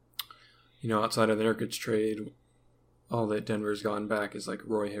outside of the Nurkic trade, all that Denver's gone back is like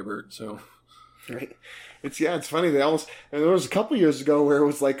Roy Hibbert. So, right, it's funny. There was a couple years ago where it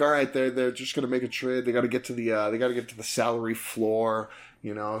was like, all right, they're just going to make a trade. They got to get to the salary floor,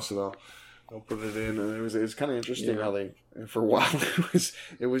 so they'll put it in. And it was kind of interesting how they, for a while,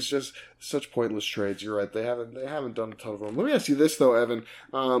 it was just such pointless trades. You're right. They haven't done a ton of them. Let me ask you this though, Evan.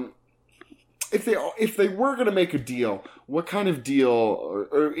 If they were going to make a deal, what kind of deal,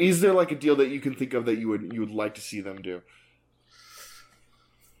 or is there like a deal that you can think of that you would like to see them do?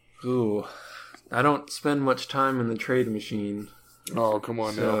 Ooh, I don't spend much time in the trade machine. Oh, come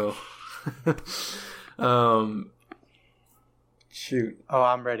on now. Shoot. Oh,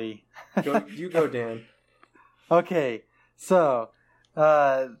 I'm ready. You go, Dan. Okay, so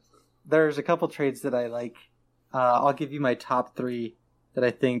there's a couple trades that I like. I'll give you my top 3 that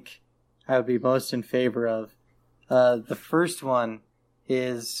I think I would be most in favor of. The first one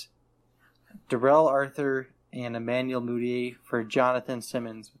is Darrell Arthur and Emmanuel Mudiay for Jonathan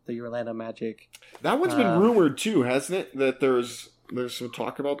Simmons with the Orlando Magic. That one's been rumored too, hasn't it? That there's some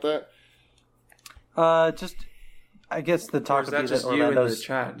talk about that. I guess the talk would be that Orlando's... you in the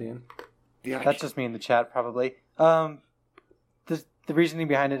chat, Dan? Yeah, that's just me in the chat, probably. The reasoning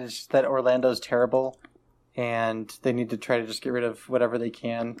behind it is just that Orlando's terrible, and they need to try to just get rid of whatever they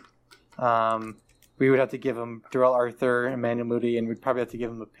can. We would have to give them Darrell Arthur, Emmanuel Mudiay, and we'd probably have to give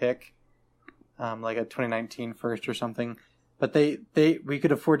them a pick, like a 2019 first or something. But we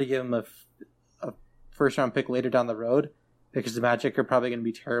could afford to give them a first-round pick later down the road, because the Magic are probably going to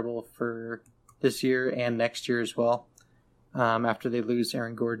be terrible for this year and next year as well. after they lose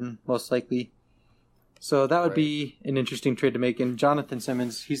Aaron Gordon, most likely. So that would be an interesting trade to make. And Jonathan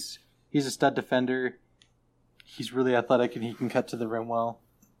Simmons, he's a stud defender. He's really athletic and he can cut to the rim well.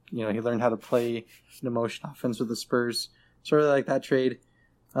 He learned how to play an motion offense with the Spurs. So I really like that trade.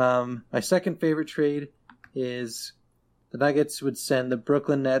 My second favorite trade is the Nuggets would send the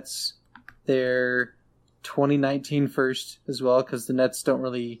Brooklyn Nets their 2019 first as well, because the Nets don't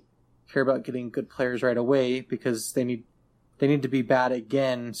really care about getting good players right away because they need to be bad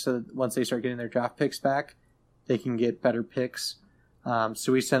again, so that once they start getting their draft picks back, they can get better picks.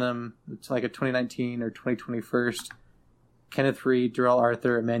 So we sent them to like a 2019 or 2020 first, Kenneth Reed, Darrell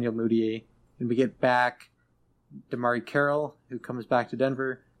Arthur, Emmanuel Mudiay, and we get back DeMarre Carroll, who comes back to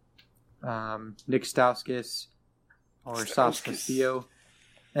Denver, Nick Stauskas, or Sauce Castillo,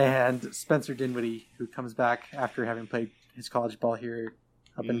 and Spencer Dinwiddie, who comes back after having played his college ball here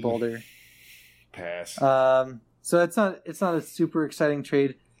up in Boulder. Pass. So it's not a super exciting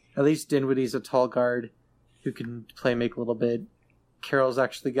trade. At least Dinwiddie's a tall guard who can make a little bit. Carroll's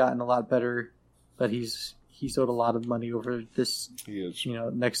actually gotten a lot better, but he's owed a lot of money over this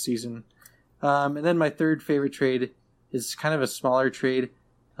next season. And then my third favorite trade is kind of a smaller trade.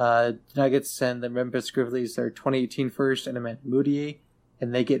 Nuggets send the Memphis Grizzlies their 2018 first and Emmanuel Mudiay,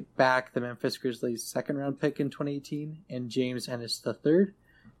 and they get back the Memphis Grizzlies second round pick in 2018 and James Ennis III,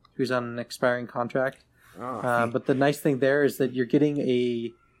 who's on an expiring contract. But the nice thing there is that you're getting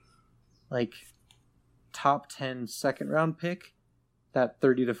a top 10 second round pick, that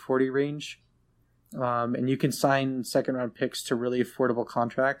 30 to 40 range, and you can sign second round picks to really affordable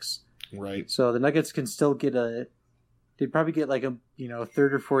contracts. Right. So the Nuggets can still get they'd probably get like a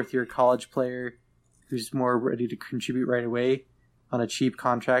third or fourth year college player who's more ready to contribute right away on a cheap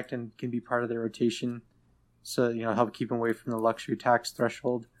contract and can be part of their rotation. So help keep them away from the luxury tax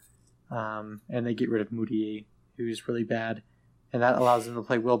threshold. And they get rid of Mudiay, who's really bad, and that allows them to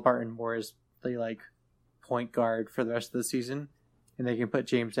play Will Barton more as the point guard for the rest of the season, and they can put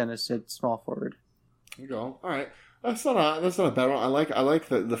James Ennis at small forward. There you go. All right, that's not a bad one. I like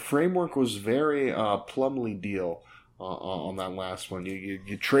the framework was very Plumlee deal on that last one.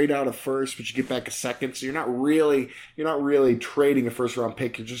 You trade out a first, but you get back a second, so you're not really trading a first round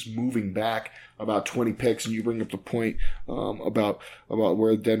pick. You're just moving back about 20 picks, and you bring up the point about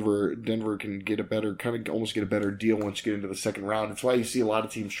where Denver can get almost get a better deal once you get into the second round. It's why you see a lot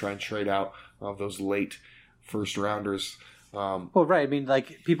of teams try and trade out those late first rounders. Well, right. I mean,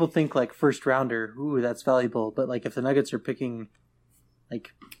 people think first rounder, ooh, that's valuable, but if the Nuggets are picking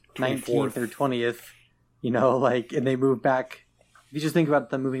 19th or 20th, and they move back. If you just think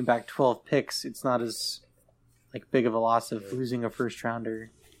about them moving back 12 picks, it's not as big of a loss of losing a first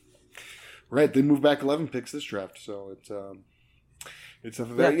rounder. Right, they moved back 11 picks this draft, so it's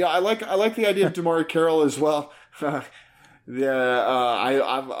something that I like the idea of DeMarre Carroll as well. I've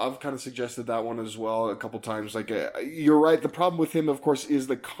kind of suggested that one as well a couple times. You're right. The problem with him, of course, is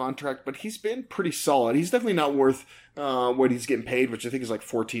the contract, but he's been pretty solid. He's definitely not worth what he's getting paid, which I think is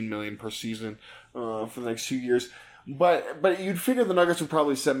 $14 million per season for the next 2 years. But you'd figure the Nuggets would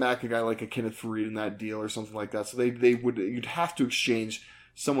probably send back a guy like a Kenneth Reed in that deal or something like that. So you'd have to exchange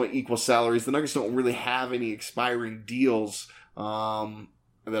somewhat equal salaries. The Nuggets don't really have any expiring deals that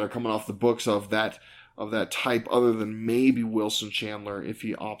are coming off the books of that type, other than maybe Wilson Chandler if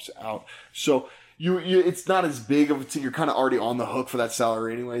he opts out. So it's not as big of a thing. You're kind of already on the hook for that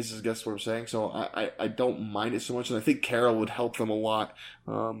salary anyways, I guess what I'm saying. So I don't mind it so much, and I think Carroll would help them a lot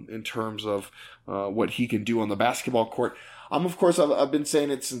in terms of what he can do on the basketball court. I've been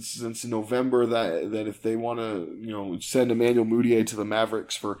saying it since November that if they want to send Emmanuel Mudiay to the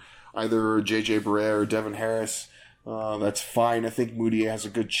Mavericks for either J.J. Barea or Devin Harris, that's fine. I think Mudiay has a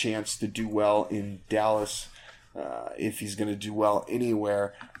good chance to do well in Dallas if he's going to do well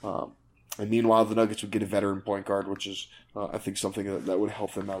anywhere. And meanwhile, the Nuggets would get a veteran point guard, which is, I think, something that would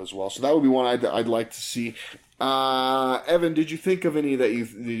help them out as well. So that would be one I'd like to see. Evan, did you think of any that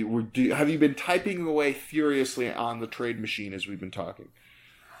have you been typing away furiously on the trade machine as we've been talking?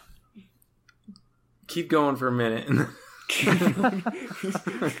 Keep going for a minute.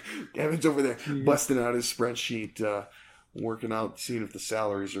 Evan's over there busting out his spreadsheet, working out, seeing if the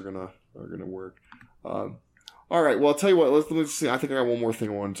salaries are gonna work. All right. Well, I'll tell you what. Let's see. I think I got one more thing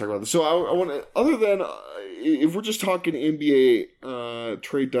I want to talk about. So I want to, other than if we're just talking NBA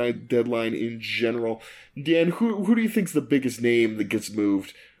trade deadline in general, Dan, who do you think's the biggest name that gets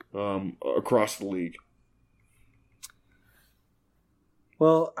moved across the league?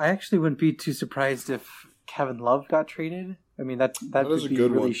 Well, I actually wouldn't be too surprised if Kevin Love got traded. I mean, that would be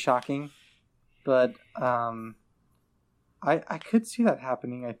really shocking. But I could see that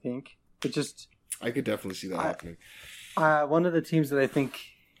happening, I think. I could definitely see that happening. One of the teams that I think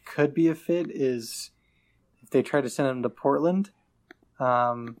could be a fit is if they try to send him to Portland.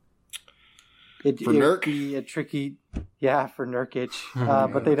 It'd be a tricky, for Nurkic.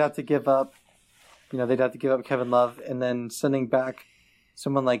 But they'd have to give up, Kevin Love, and then sending back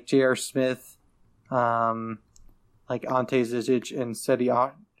someone like J.R. Smith, like Ante Zizic and Cedi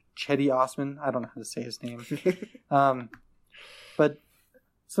Osman. I don't know how to say his name. But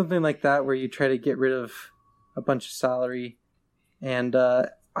something like that where you try to get rid of a bunch of salary. And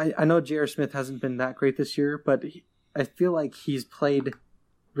I know J.R. Smith hasn't been that great this year, but I feel like he's played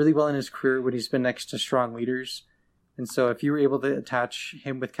really well in his career when he's been next to strong leaders. And so if you were able to attach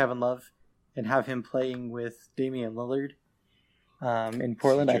him with Kevin Love and have him playing with Damian Lillard in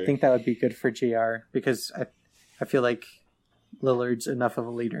Portland, I think that would be good for JR, because I feel like Lillard's enough of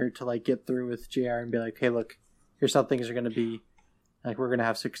a leader to like get through with JR and be like, hey, look, here's how things are going to be. Like, we're going to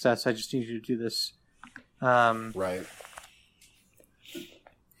have success. I just need you to do this. Right.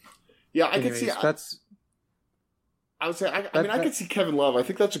 Yeah, I can see that's. I would say, I mean, I could see Kevin Love. I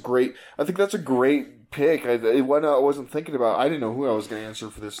think that's a great pick. One I wasn't thinking about. I didn't know who I was going to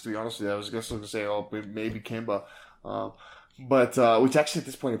answer for this, to be honest with you. I was going to say, maybe Kemba. But which actually at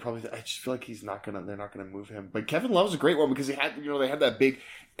this point, I just feel like they're not going to move him. But Kevin Love's a great one because they had that big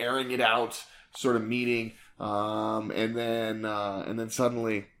airing it out sort of meeting. And then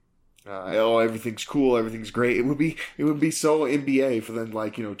suddenly, everything's cool. Everything's great. It would be so NBA for then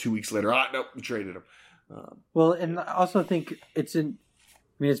 2 weeks later, nope, we traded him. Well, and I also think it's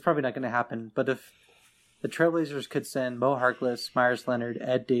probably not going to happen, but if the Trailblazers could send Mo Harkless, Myers Leonard,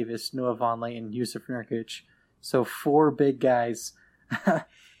 Ed Davis, Noah Vonleh, and Yusuf Nurkic, so 4 big guys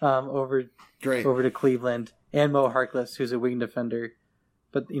over to Cleveland, and Mo Harkless, who's a wing defender.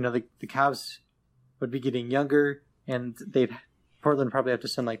 But, the Cavs would be getting younger, and Portland probably have to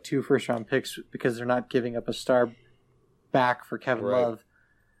send 2 first-round picks because they're not giving up a star back for Kevin Love.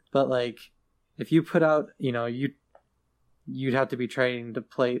 But, if you put out, you'd have to be trying to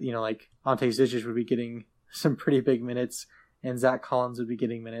play, Ante Zizic would be getting some pretty big minutes, and Zach Collins would be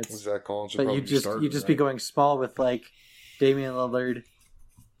getting minutes. Zach Collins but you'd just be going small with Damian Lillard,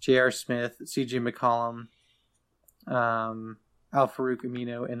 J.R. Smith, C.J. McCollum, Al-Farouq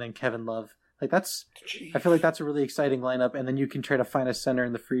Amino, and then Kevin Love. I feel like that's a really exciting lineup, and then you can try to find a center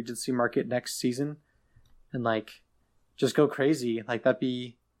in the free agency market next season, and just go crazy. I think that'd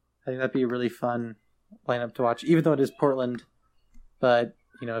be a really fun lineup to watch, even though it is Portland. But,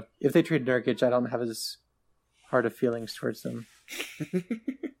 if they trade Nurkic, I don't have as hard of feelings towards them.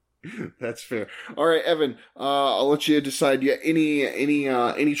 That's fair. All right, Evan, I'll let you decide. Yeah,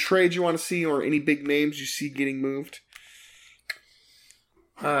 any trades you want to see or any big names you see getting moved?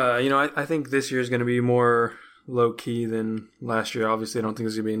 I think this year is going to be more low-key than last year. Obviously, I don't think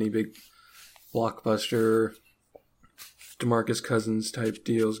there's going to be any big blockbuster DeMarcus Cousins type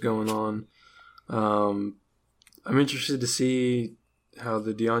deals going on. I'm interested to see how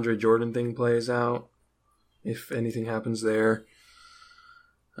the DeAndre Jordan thing plays out, if anything happens there.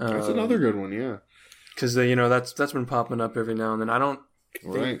 That's another good one, yeah. Because that's been popping up every now and then. I don't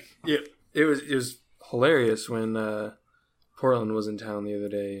think it was hilarious when Portland was in town the other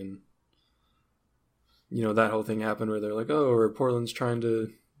day, and that whole thing happened where they're like, "Oh, or Portland's trying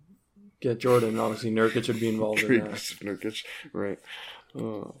to get Jordan." Obviously, Nurkic would be involved in that. Nurkic, right?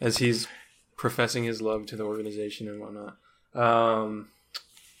 As he's professing his love to the organization and whatnot.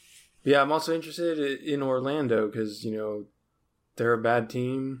 Yeah, I'm also interested in Orlando because they're a bad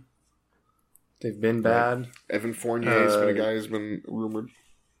team. They've been bad. Right. Evan Fournier has been a guy who's been rumored.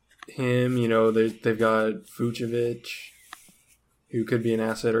 Him, they've got Vucevic, who could be an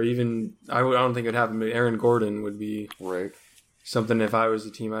asset, or even I don't think it would happen, but Aaron Gordon would be right. Something, if I was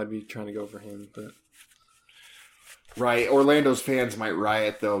the team, I'd be trying to go for him. But right, Orlando's fans might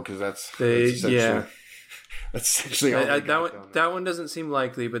riot though, because that's essentially all that one doesn't seem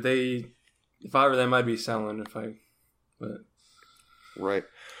likely. But if I were them, I'd be selling. Right.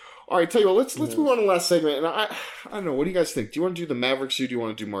 All right, tell you what, let's move on to the last segment. And I don't know, what do you guys think? Do you want to do the Mavericks, or do you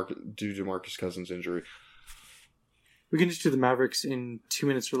want to do DeMarcus Cousins' injury? We can just do the Mavericks in 2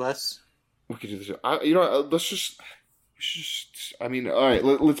 minutes or less. We could do this. Let's just. All right.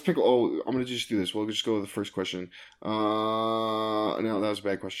 Let's pick. I'm gonna just do this. We'll just go with the first question. No, that was a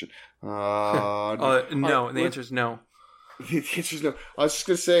bad question. No. The answer is no. The answer is no. I was just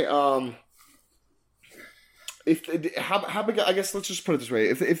gonna say. How big? I guess let's just put it this way.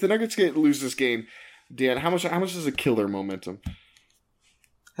 If the Nuggets lose this game, Dan, how much does it kill their momentum?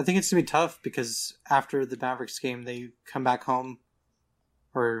 I think it's gonna be tough because after the Mavericks game, they come back home,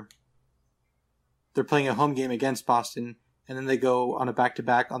 or they're playing a home game against Boston, and then they go on a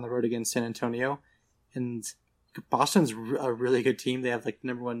back-to-back on the road against San Antonio. And Boston's a really good team. They have like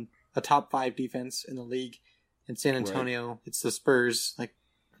a top 5 defense in the league. In San Antonio, it's the Spurs. Like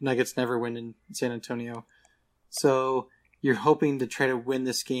Nuggets never win in San Antonio, so you're hoping to try to win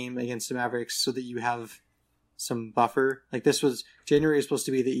this game against the Mavericks so that you have some buffer. Like January is supposed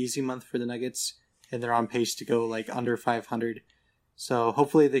to be the easy month for the Nuggets, and they're on pace to go like under 500. So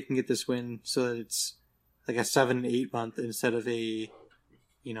hopefully they can get this win so that it's like a 7-8 month instead of a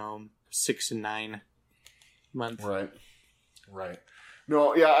 6-9 month. Right.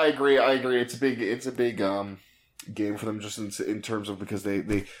 No, yeah, I agree. It's a big game for them just in terms of because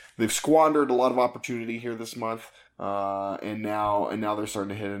they've squandered a lot of opportunity here this month, and now they're starting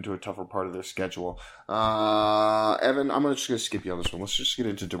to hit into a tougher part of their schedule. Evan, I'm just gonna skip you on this one. Let's just get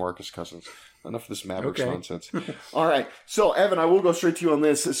into DeMarcus Cousins. Enough of this Mavericks nonsense. All right. So, Evan, I will go straight to you on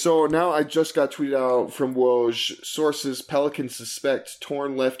this. So, now I just got tweeted out from Woj. Sources, Pelicans suspect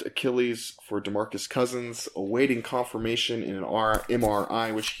torn left Achilles for DeMarcus Cousins, awaiting confirmation in an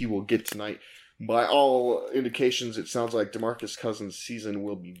MRI, which he will get tonight. By all indications, it sounds like DeMarcus Cousins' season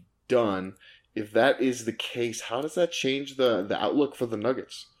will be done. If that is the case, how does that change the outlook for the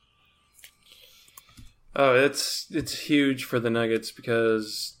Nuggets? Oh, it's huge for the Nuggets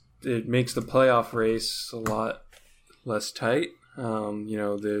because it makes the playoff race a lot less tight.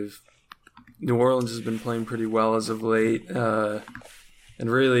 New Orleans has been playing pretty well as of late, and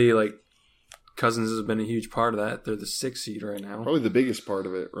really, like, Cousins has been a huge part of that. They're the 6th seed right now. Probably the biggest part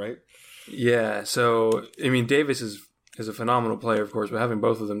of it, right? Yeah. So, I mean, Davis is a phenomenal player, of course, but having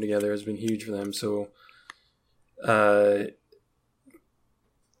both of them together has been huge for them. So,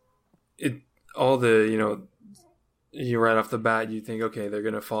 you right off the bat, you think, okay, they're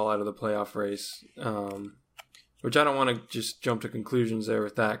going to fall out of the playoff race, which I don't want to just jump to conclusions there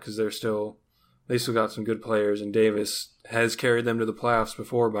with that because they still got some good players, and Davis has carried them to the playoffs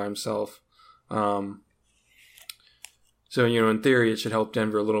before by himself. So, in theory, it should help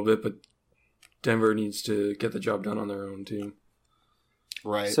Denver a little bit, but Denver needs to get the job done on their own too.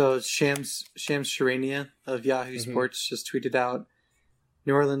 Right. So Shams Charania of Yahoo Sports just tweeted out,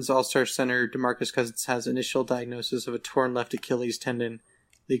 New Orleans All-Star center DeMarcus Cousins has initial diagnosis of a torn left Achilles tendon.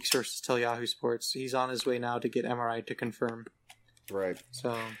 League sources tell Yahoo Sports. He's on his way now to get MRI to confirm. Right.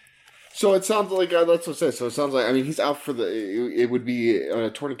 So it sounds like that's what it says. So it sounds like he's out for it would be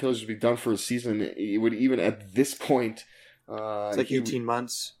torn Achilles would be done for a season. It would even at this point. It's like 18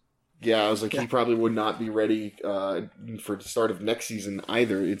 months. Yeah, I was like, he probably would not be ready for the start of next season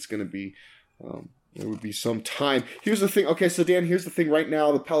either. It's going to be, there would be some time. Here's the thing. Okay, so Dan, here's the thing. Right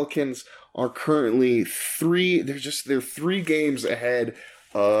now, the Pelicans are currently they're 3 games ahead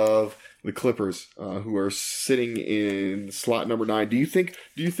of the Clippers, who are sitting in slot number 9. Do you think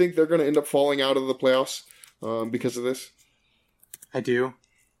they're going to end up falling out of the playoffs because of this? I do.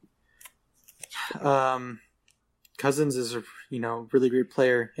 Cousins is a really great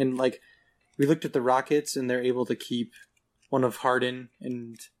player, and like we looked at the Rockets, and they're able to keep one of Harden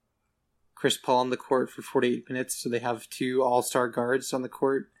and Chris Paul on the court for 48 minutes, so they have 2 all-star guards on the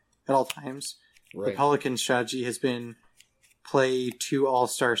court at all times. Right. The Pelicans' strategy has been play 2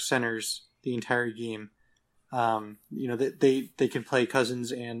 all-star centers the entire game. They can play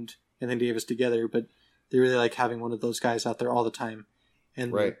Cousins and Anthony Davis together, but they really like having one of those guys out there all the time.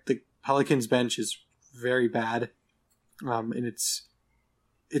 And the Pelicans' bench is very bad. And it's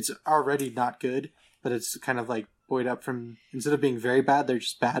already not good, but it's kind of like buoyed up from, instead of being very bad, they're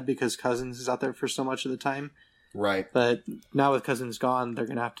just bad because Cousins is out there for so much of the time. Right. But now with Cousins gone, they're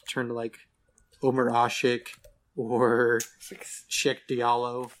going to have to turn to like Omer Asik or Sheik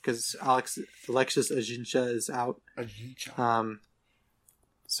Diallo because Alexis Ajinça is out.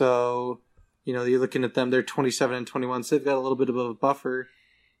 So, you're looking at them, they're 27 and 21, so they've got a little bit of a buffer.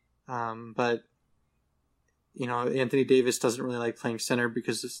 But Anthony Davis doesn't really like playing center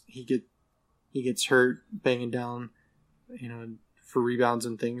because he gets hurt banging down, for rebounds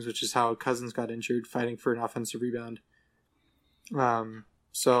and things, which is how Cousins got injured fighting for an offensive rebound.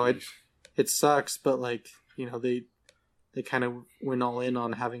 So it sucks, but they kind of went all in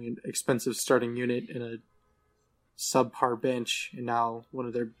on having an expensive starting unit and a subpar bench, and now one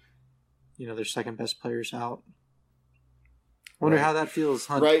of their second best players out. Wonder how that feels,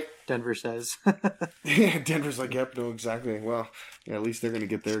 Hunt, right? Denver says. Yeah, Denver's like, yep, no, exactly. Well, yeah, at least they're going to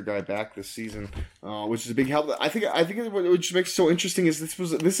get their guy back this season, which is a big help. I think what makes it so interesting is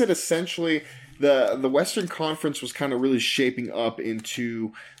this had essentially the Western Conference was kind of really shaping up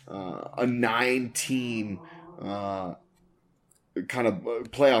into a 9-team kind of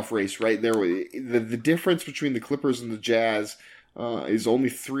playoff race, right? The difference between the Clippers and the Jazz is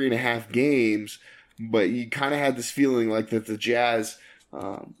only 3.5 games. But you kind of had this feeling like that the Jazz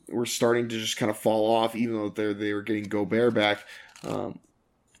were starting to just kind of fall off, even though they were getting Gobert back.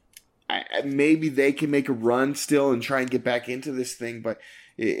 Maybe they can make a run still and try and get back into this thing, but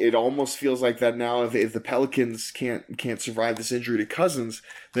it almost feels like that now. If the Pelicans can't survive this injury to Cousins,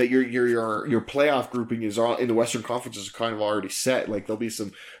 that your playoff grouping is all in the Western Conference is kind of already set. Like there'll be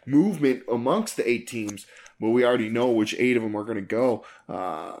some movement amongst the 8 teams, but we already know which 8 of them are going to go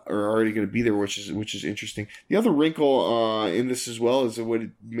or are already going to be there, which is interesting. The other wrinkle in this as well is what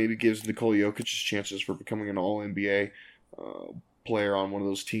it maybe gives Nikola Jokic's chances for becoming an All NBA player on one of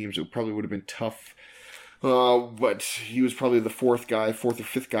those teams. It probably would have been tough, but he was probably the 4th or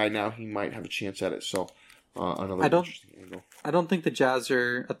 5th guy. Now he might have a chance at it. So another interesting angle. I don't think the Jazz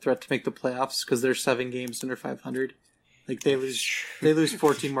are a threat to make the playoffs because they're 7 games under 500. Like they lose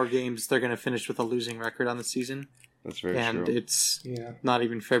 14 more games, they're going to finish with a losing record on the season. That's very true. And it's not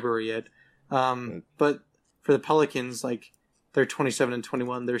even February yet. But for the Pelicans, like they're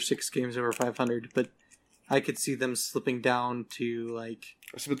 27-21, they're 6 games over 500, but I could see them slipping down to like.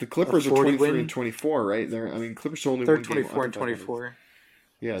 So, but the Clippers are 23-24, right? Clippers are only. They're 24-24.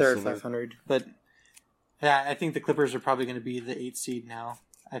 Yeah, they're at 500. But yeah, I think the Clippers are probably going to be the 8th seed now.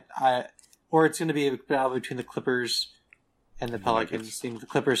 Or it's going to be a battle between the Clippers and the Pelicans. I think the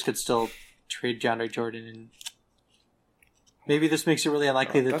Clippers could still trade DeAndre Jordan, and maybe this makes it really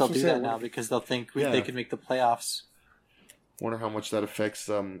unlikely that they'll do that now because they'll think they can make the playoffs. Wonder how much that affects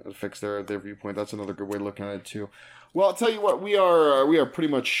their viewpoint. That's another good way of looking at it too. Well, I'll tell you what, we are pretty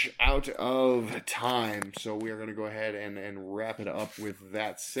much out of time, so we are going to go ahead and wrap it up with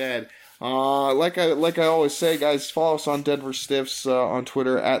that said. Like I always say, guys, follow us on Denver Stiffs on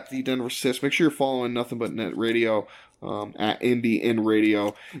Twitter at the Denver Stiffs. Make sure you're following Nothing But Net Radio at NBN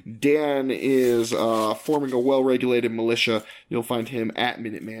Radio. Dan is forming a well-regulated militia. You'll find him at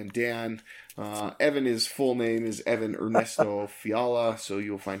Minuteman Dan. Evan, his full name is Evan Ernesto Fiala, so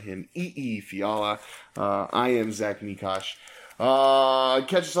you'll find him Fiala. I am Zach Mikosh.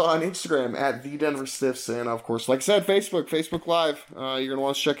 Catch us on Instagram at The Denver Stiffs, and of course, like I said, Facebook Live. You're going to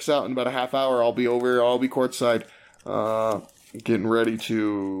want to check us out in about a half hour. I'll be courtside, getting ready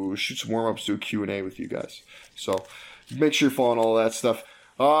to shoot some warm-ups, do a Q&A with you guys. So make sure you're following all that stuff.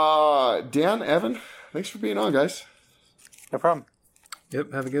 Dan, Evan, thanks for being on, guys. No problem.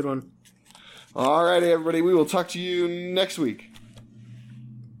 Yep, have a good one. All right, everybody. We will talk to you next week.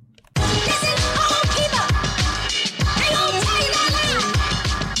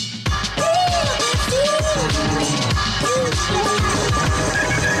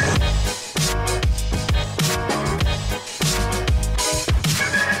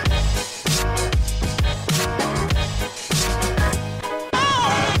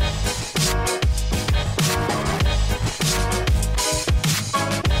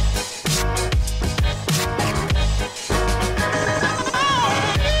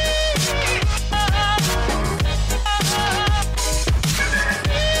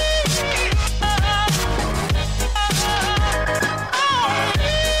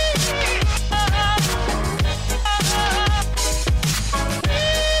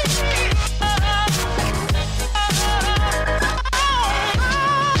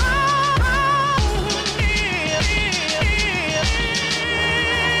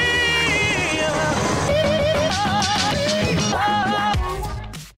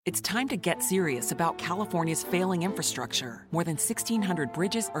 To get serious about California's failing infrastructure. More than 1,600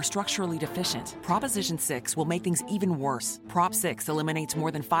 bridges are structurally deficient. Proposition 6 will make things even worse. Prop 6 eliminates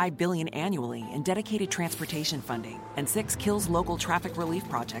more than $5 billion annually in dedicated transportation funding, and 6 kills local traffic relief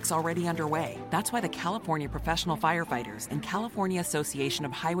projects already underway. That's why the California Professional Firefighters and California Association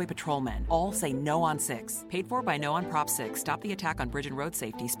of Highway Patrolmen all say no on 6. Paid for by No on Prop 6. Stop the attack on bridge and road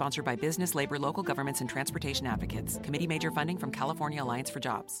safety. Sponsored by business, labor, local governments, and transportation advocates. Committee major funding from California Alliance for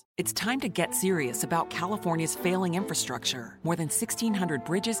Jobs. It's time to get serious about California's failing infrastructure. More than 1,600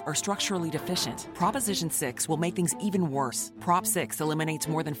 bridges are structurally deficient. Proposition 6 will make things even worse. Prop 6 eliminates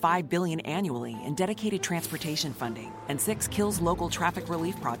more than $5 billion annually in dedicated transportation funding, and 6 kills local traffic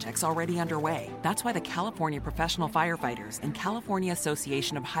relief projects already underway. That's why the California Professional Firefighters and California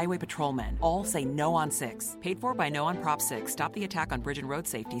Association of Highway Patrolmen all say no on 6. Paid for by No on Prop 6. Stop the attack on bridge and road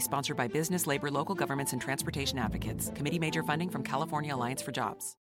safety. Sponsored by business, labor, local governments, and transportation advocates. Committee major funding from California Alliance for Jobs.